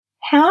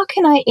how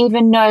can I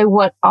even know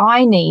what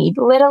I need,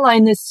 let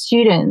alone the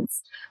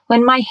students,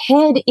 when my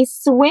head is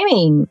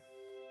swimming?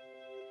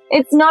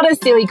 It's not a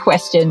silly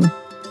question.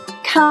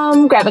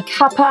 Come, grab a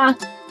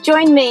cuppa,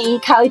 join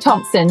me, Carly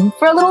Thompson,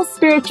 for a little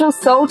spiritual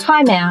soul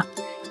timeout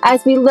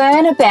as we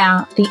learn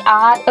about the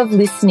art of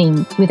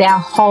listening with our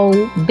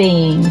whole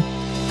being.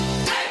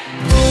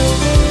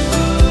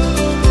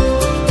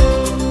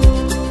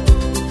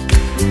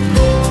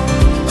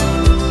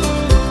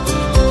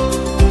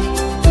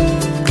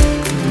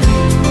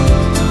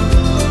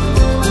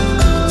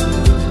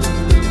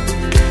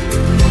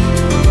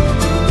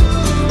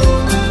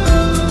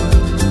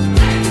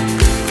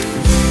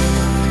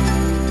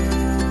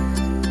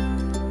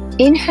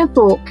 In her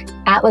book,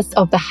 Atlas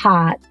of the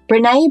Heart,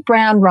 Brené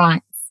Brown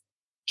writes,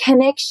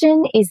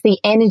 "Connection is the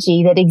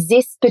energy that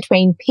exists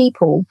between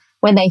people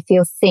when they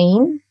feel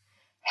seen,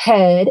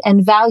 heard,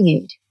 and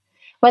valued,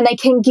 when they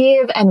can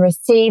give and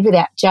receive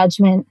without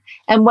judgment,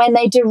 and when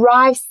they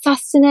derive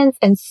sustenance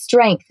and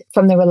strength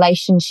from the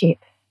relationship."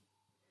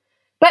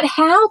 But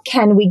how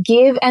can we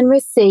give and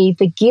receive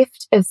the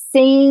gift of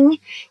seeing,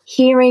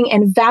 hearing,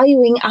 and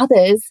valuing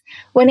others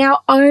when our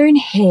own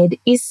head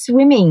is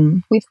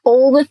swimming with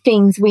all the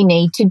things we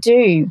need to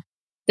do?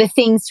 The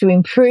things to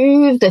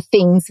improve, the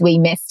things we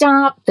messed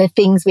up, the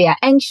things we are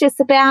anxious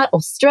about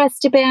or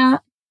stressed about.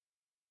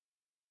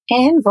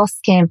 Anne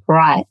Voskamp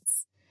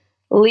writes,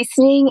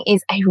 "Listening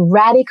is a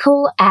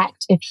radical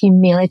act of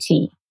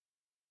humility."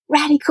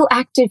 Radical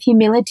act of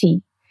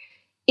humility.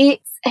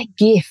 It's a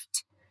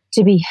gift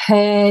to be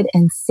heard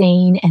and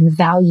seen and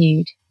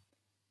valued.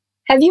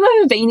 Have you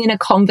ever been in a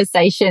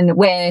conversation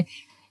where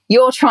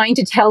you're trying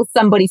to tell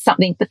somebody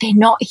something, but they're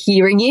not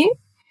hearing you?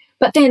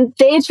 But then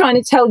they're trying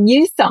to tell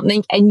you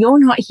something and you're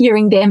not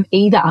hearing them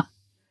either.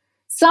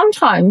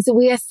 Sometimes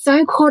we are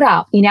so caught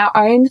up in our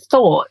own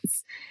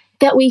thoughts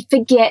that we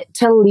forget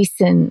to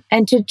listen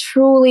and to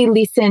truly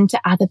listen to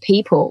other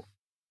people.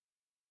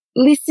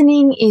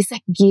 Listening is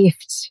a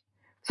gift.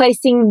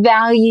 Placing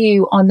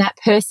value on that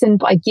person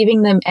by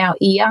giving them our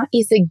ear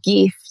is a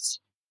gift.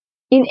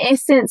 In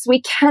essence,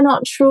 we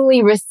cannot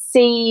truly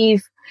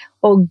receive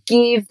or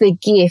give the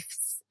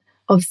gifts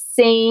of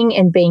seeing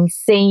and being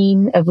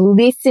seen, of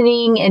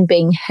listening and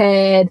being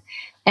heard,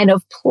 and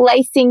of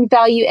placing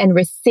value and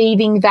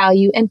receiving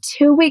value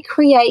until we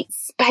create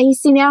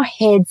space in our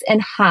heads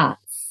and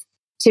hearts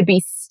to be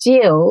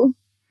still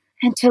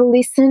and to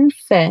listen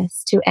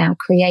first to our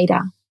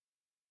Creator.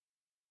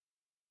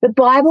 The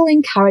Bible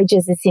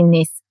encourages us in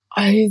this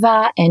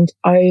over and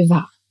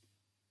over.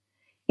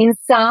 In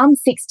Psalm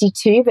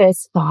 62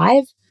 verse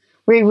 5,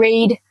 we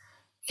read,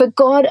 "For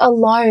God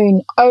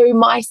alone, O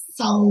my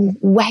soul,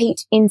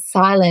 wait in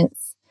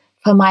silence,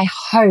 for my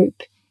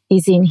hope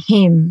is in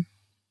Him."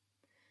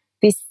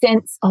 This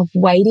sense of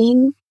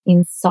waiting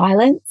in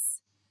silence,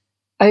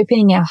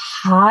 opening our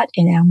heart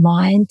and our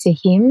mind to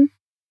Him,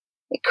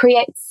 it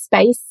creates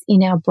space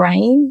in our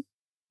brain.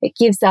 It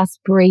gives us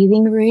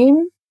breathing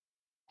room.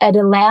 It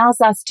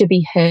allows us to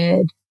be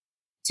heard,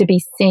 to be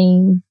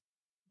seen,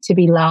 to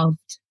be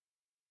loved.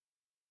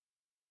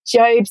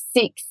 Job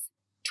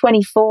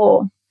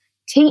 6:24,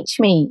 "Teach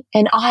me,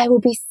 and I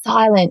will be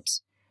silent.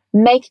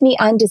 Make me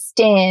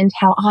understand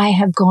how I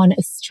have gone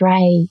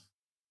astray."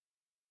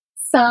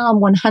 Psalm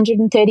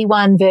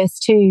 131 verse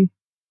 2,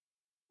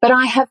 "But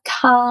I have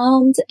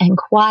calmed and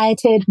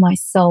quieted my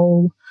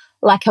soul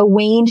like a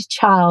weaned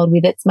child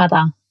with its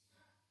mother.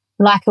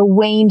 Like a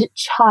weaned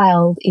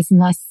child is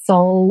my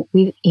soul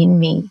within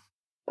me,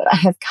 but I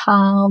have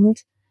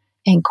calmed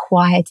and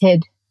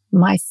quieted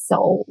my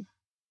soul."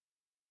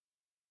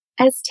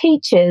 As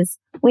teachers,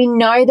 we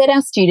know that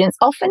our students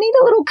often need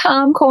a little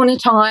calm corner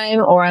time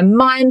or a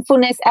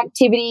mindfulness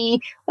activity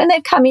when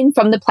they've come in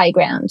from the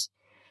playground.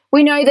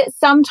 We know that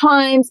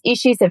sometimes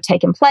issues have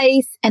taken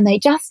place and they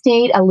just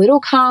need a little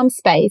calm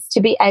space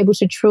to be able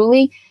to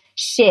truly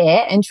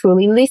share and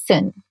truly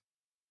listen.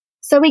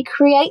 So we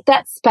create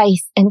that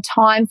space and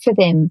time for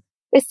them.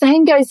 The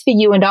same goes for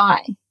you and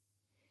I.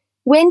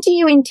 When do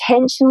you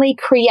intentionally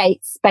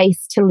create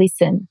space to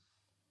listen?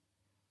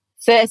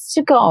 First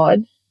to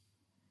God,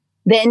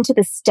 then to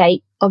the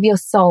state of your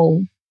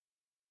soul.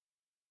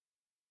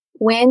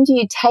 When do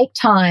you take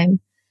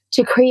time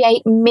to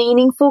create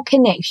meaningful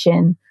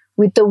connection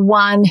with the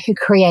one who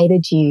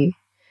created you,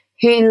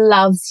 who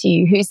loves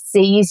you, who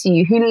sees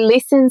you, who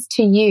listens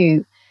to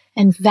you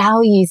and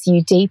values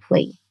you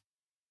deeply?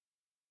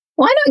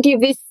 Why not give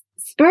this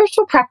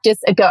spiritual practice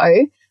a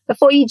go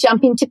before you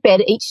jump into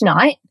bed each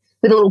night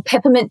with a little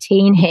peppermint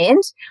tea in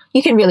hand?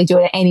 You can really do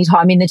it at any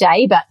time in the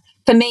day, but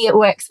for me, it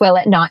works well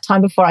at night time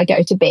before I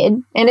go to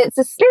bed. And it's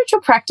a spiritual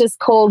practice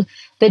called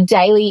the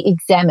Daily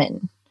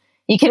Examen.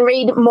 You can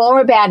read more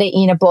about it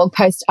in a blog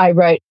post I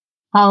wrote.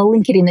 I'll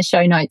link it in the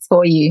show notes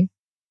for you.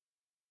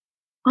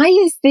 I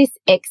use this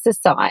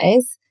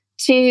exercise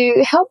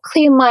to help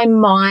clear my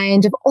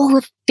mind of all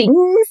the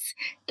things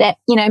that,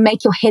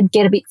 make your head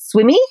get a bit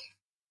swimmy.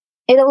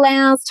 It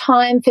allows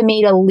time for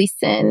me to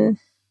listen,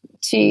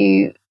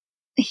 to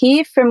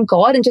hear from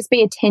God and just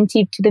be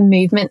attentive to the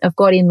movement of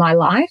God in my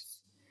life,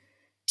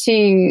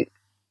 to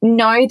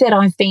know that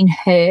I've been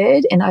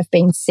heard and I've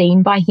been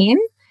seen by Him.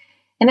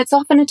 And it's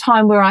often a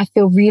time where I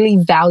feel really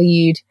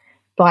valued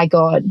by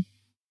God.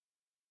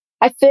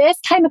 I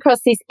first came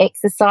across this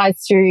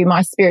exercise through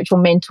my spiritual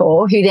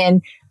mentor, who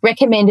then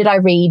recommended I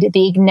read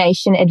The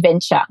Ignatian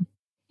Adventure,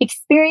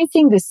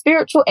 Experiencing the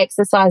Spiritual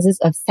Exercises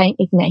of St.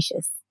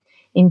 Ignatius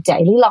in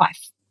Daily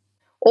Life.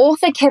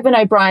 Author Kevin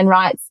O'Brien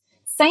writes,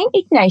 St.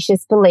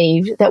 Ignatius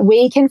believed that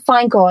we can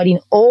find God in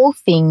all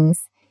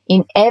things,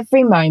 in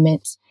every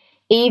moment,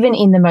 even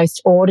in the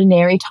most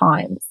ordinary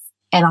times.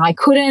 And I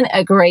couldn't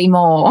agree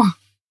more.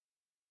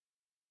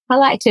 I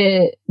like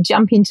to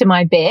jump into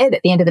my bed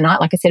at the end of the night,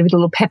 like I said, with a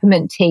little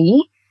peppermint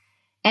tea.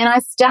 And I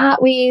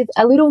start with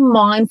a little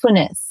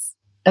mindfulness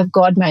of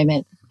God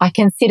moment. I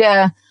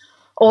consider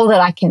all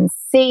that I can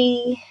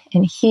see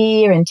and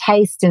hear and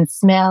taste and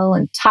smell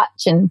and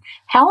touch and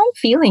how I'm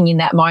feeling in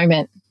that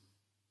moment.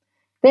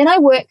 Then I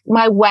work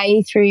my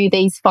way through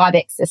these 5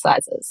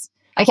 exercises.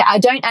 Okay, I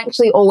don't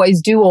actually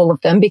always do all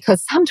of them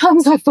because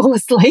sometimes I fall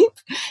asleep.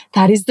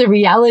 That is the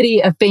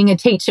reality of being a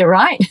teacher,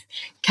 right?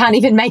 Can't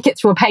even make it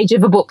through a page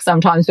of a book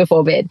sometimes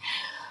before bed.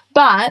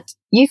 But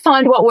you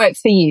find what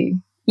works for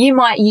you. You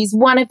might use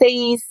one of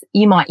these.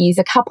 You might use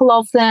a couple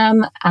of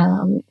them.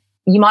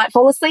 You might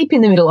fall asleep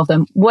in the middle of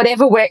them.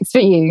 Whatever works for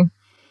you.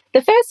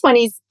 The first one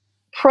is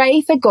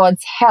pray for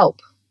God's help.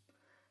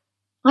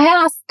 I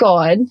ask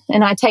God,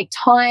 and I take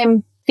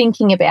time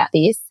thinking about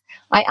this,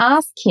 I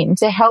ask Him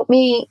to help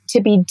me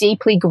to be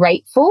deeply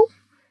grateful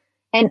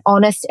and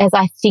honest as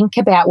I think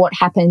about what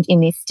happened in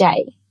this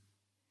day.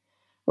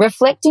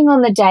 Reflecting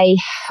on the day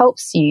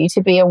helps you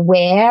to be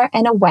aware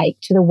and awake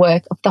to the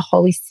work of the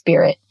Holy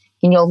Spirit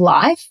in your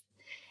life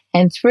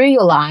and through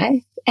your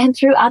life and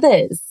through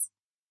others.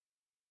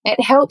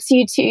 It helps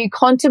you to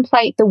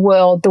contemplate the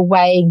world the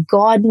way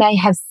God may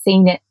have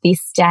seen it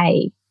this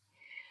day.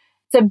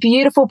 It's a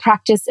beautiful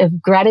practice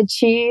of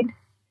gratitude.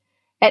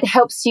 It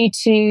helps you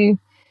to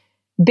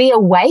be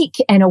awake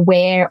and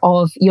aware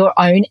of your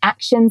own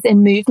actions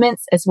and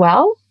movements as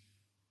well,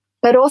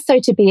 but also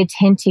to be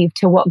attentive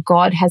to what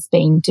God has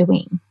been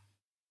doing.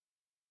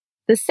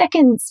 The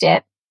second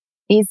step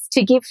is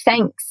to give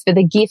thanks for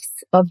the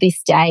gifts of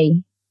this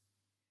day.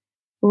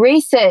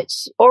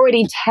 Research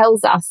already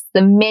tells us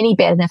the many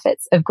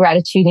benefits of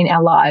gratitude in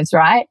our lives,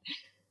 right?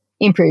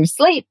 Improved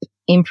sleep,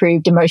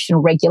 improved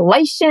emotional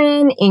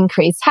regulation,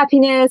 increased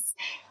happiness,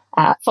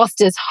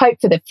 fosters hope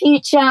for the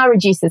future,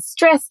 reduces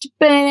stress,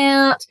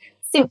 burnout,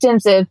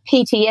 symptoms of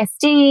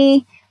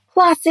PTSD,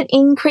 plus it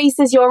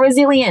increases your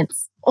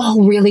resilience.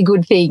 All really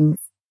good things.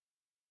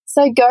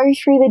 So go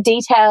through the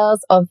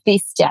details of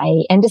this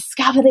day and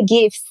discover the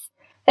gifts.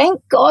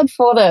 Thank God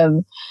for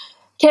them.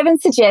 Kevin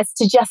suggests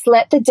to just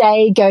let the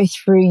day go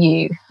through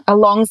you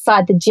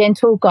alongside the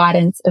gentle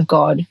guidance of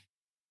God.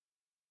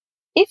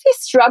 If you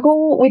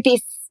struggle with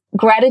this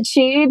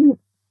gratitude,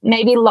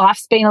 maybe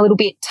life's been a little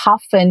bit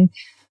tough and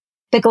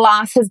the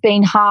glass has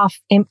been half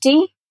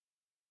empty,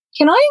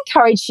 can I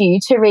encourage you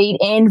to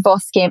read Anne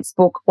Voskamp's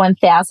book,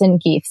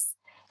 1000 Gifts,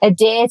 A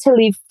Dare to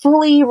Live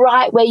Fully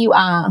Right Where You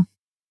Are.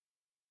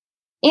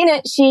 In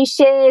it, she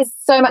shares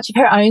so much of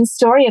her own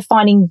story of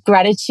finding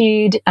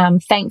gratitude,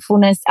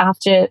 thankfulness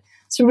after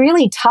some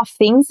really tough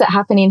things that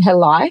happen in her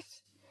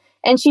life.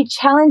 And she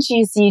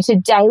challenges you to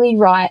daily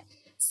write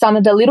some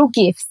of the little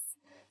gifts,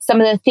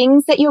 some of the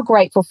things that you're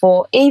grateful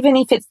for, even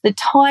if it's the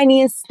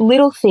tiniest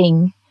little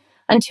thing,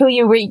 until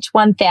you reach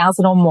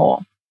 1,000 or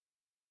more.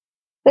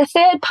 The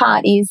third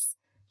part is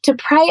to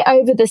pray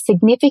over the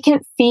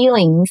significant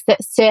feelings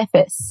that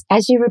surface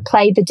as you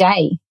replay the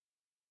day.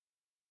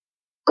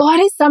 God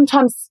is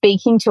sometimes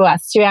speaking to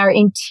us through our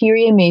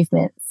interior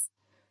movements.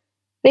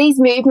 These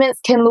movements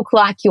can look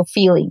like your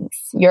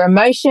feelings, your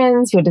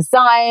emotions, your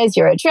desires,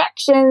 your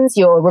attractions,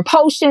 your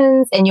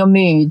repulsions, and your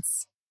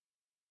moods.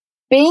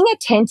 Being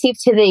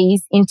attentive to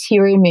these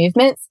interior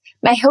movements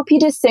may help you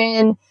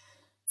discern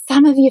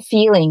some of your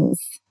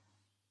feelings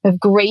of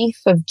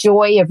grief, of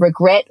joy, of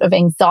regret, of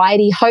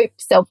anxiety, hope,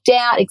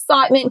 self-doubt,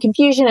 excitement,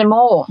 confusion, and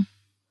more.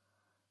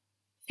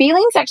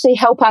 Feelings actually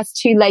help us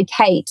to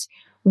locate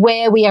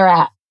where we are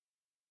at.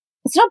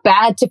 It's not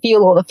bad to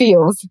feel all the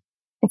feels.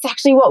 It's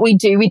actually what we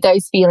do with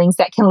those feelings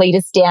that can lead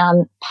us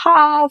down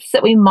paths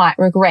that we might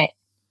regret.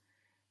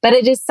 But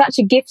it is such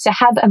a gift to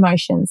have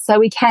emotions so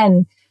we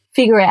can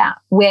figure out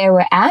where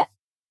we're at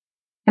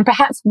and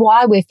perhaps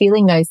why we're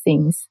feeling those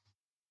things.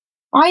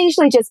 I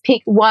usually just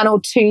pick 1 or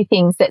 2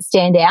 things that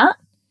stand out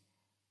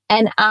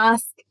and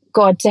ask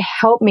God to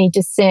help me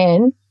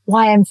discern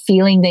why I'm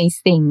feeling these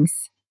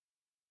things.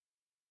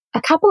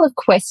 A couple of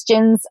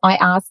questions I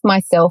ask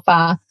myself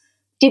are,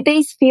 did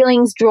these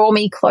feelings draw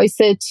me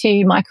closer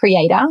to my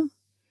Creator?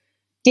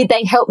 Did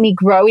they help me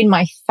grow in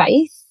my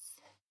faith?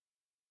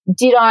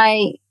 Did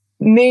I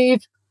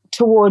move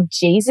toward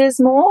Jesus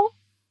more?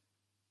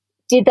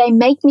 Did they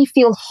make me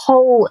feel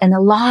whole and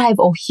alive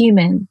or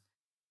human?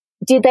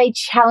 Did they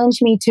challenge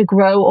me to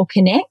grow or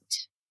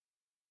connect?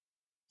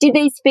 Did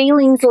these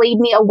feelings lead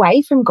me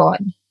away from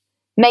God,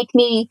 make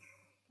me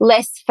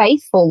less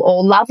faithful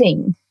or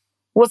loving?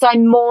 Was I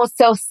more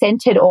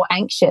self-centered or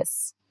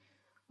anxious?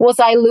 Was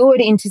I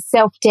lured into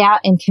self-doubt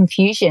and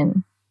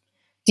confusion?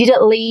 Did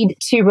it lead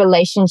to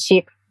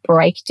relationship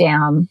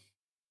breakdown?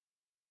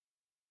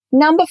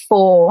 Number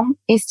 4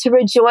 is to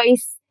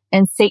rejoice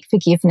and seek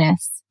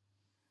forgiveness.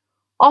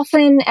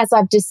 Often, as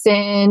I've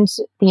discerned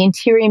the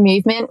interior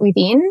movement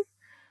within,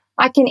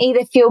 I can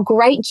either feel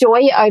great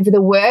joy over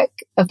the work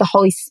of the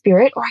Holy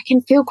Spirit, or I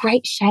can feel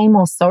great shame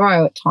or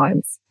sorrow at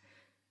times.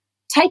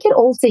 Take it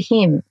all to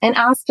Him and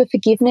ask for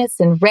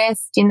forgiveness and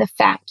rest in the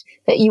fact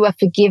that you are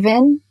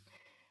forgiven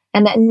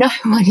and that no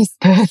one is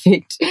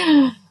perfect.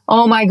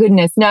 Oh my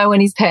goodness, no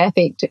one is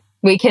perfect.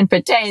 We can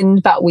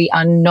pretend, but we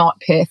are not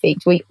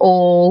perfect. We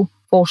all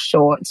fall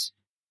short.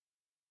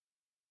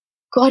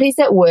 God is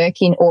at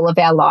work in all of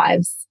our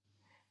lives.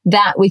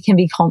 That we can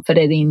be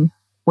confident in.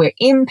 We're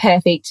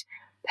imperfect,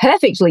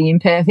 perfectly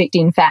imperfect,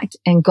 in fact,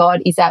 and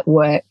God is at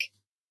work.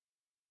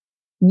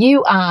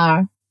 You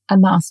are a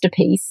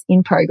masterpiece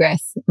in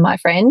progress, my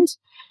friend.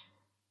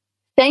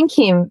 Thank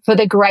Him for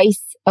the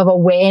grace of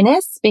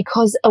awareness,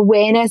 because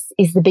awareness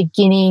is the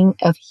beginning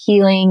of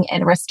healing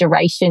and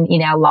restoration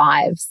in our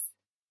lives.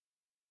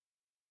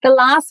 The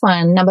last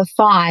one, number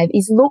 5,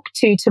 is look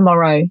to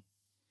tomorrow.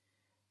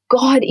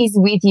 God is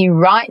with you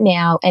right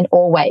now and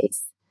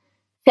always.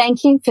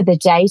 Thank Him for the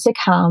day to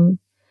come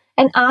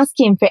and ask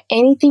Him for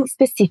anything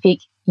specific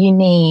you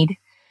need.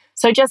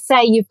 So just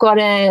say you've got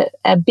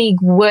a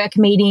big work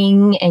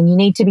meeting and you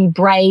need to be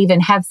brave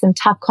and have some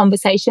tough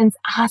conversations.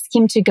 Ask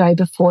Him to go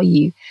before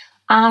you.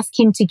 Ask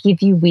Him to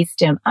give you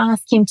wisdom.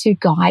 Ask Him to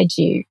guide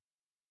you.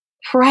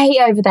 Pray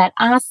over that.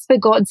 Ask for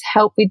God's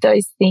help with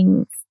those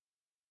things.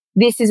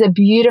 This is a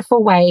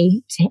beautiful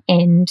way to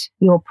end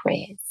your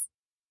prayers.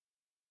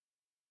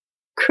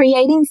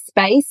 Creating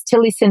space to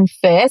listen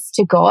first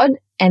to God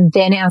and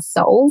then our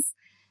souls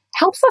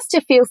helps us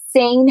to feel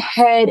seen,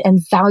 heard, and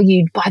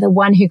valued by the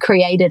one who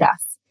created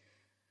us.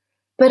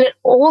 But it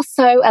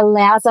also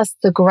allows us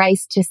the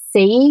grace to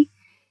see,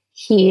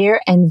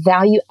 hear, and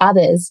value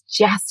others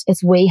just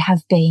as we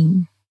have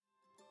been.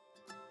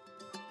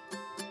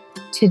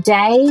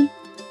 Today,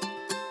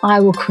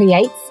 I will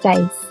create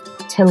space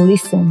to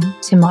listen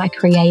to my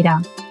Creator.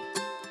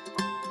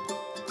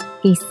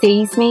 He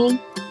sees me.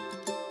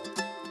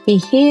 He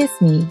hears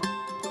me.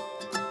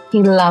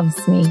 He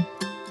loves me.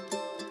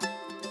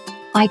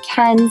 I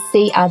can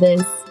see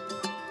others,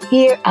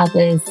 hear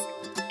others,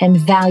 and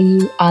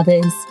value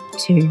others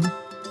too.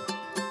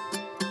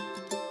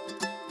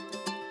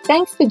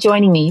 Thanks for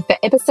joining me for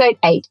episode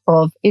 8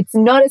 of It's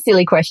Not a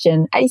Silly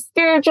Question, a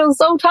spiritual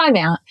soul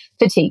timeout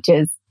for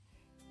teachers.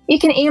 You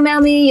can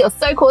email me your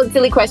so-called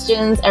silly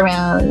questions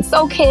around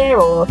soul care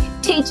or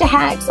teacher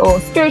hacks or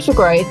spiritual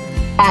growth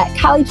at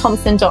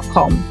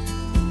carlythompson.com.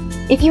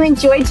 If you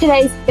enjoyed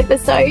today's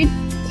episode,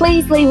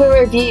 please leave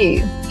a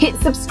review, hit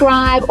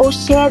subscribe, or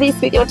share this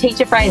with your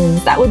teacher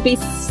friends. That would be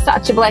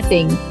such a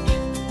blessing.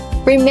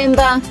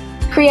 Remember,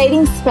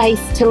 creating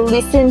space to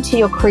listen to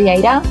your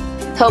Creator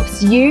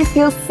helps you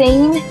feel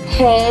seen,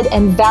 heard,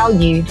 and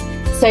valued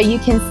so you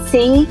can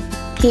see,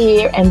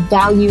 hear, and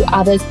value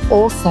others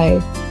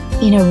also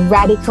in a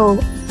radical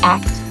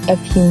act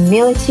of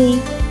humility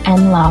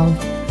and love.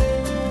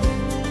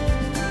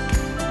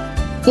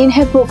 In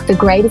her book, The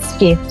Greatest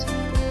Gift,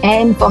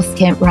 Anne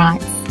Voskamp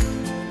writes,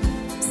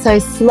 "So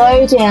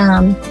slow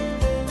down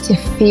to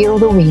feel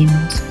the wind.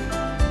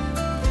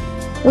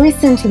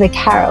 Listen to the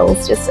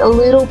carols just a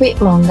little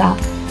bit longer.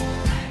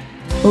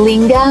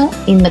 Linger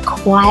in the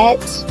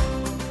quiet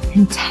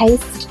and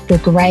taste the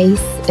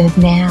grace of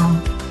now.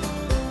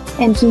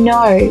 And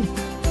know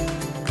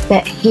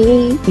that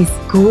He is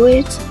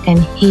good and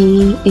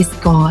He is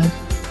God.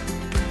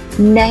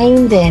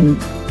 Name them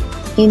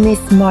in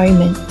this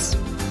moment,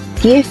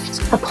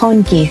 gift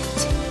upon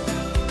gift,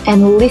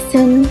 and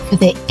listen for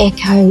the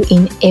echo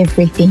in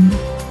everything.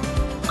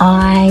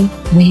 I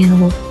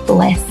will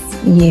bless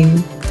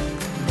you."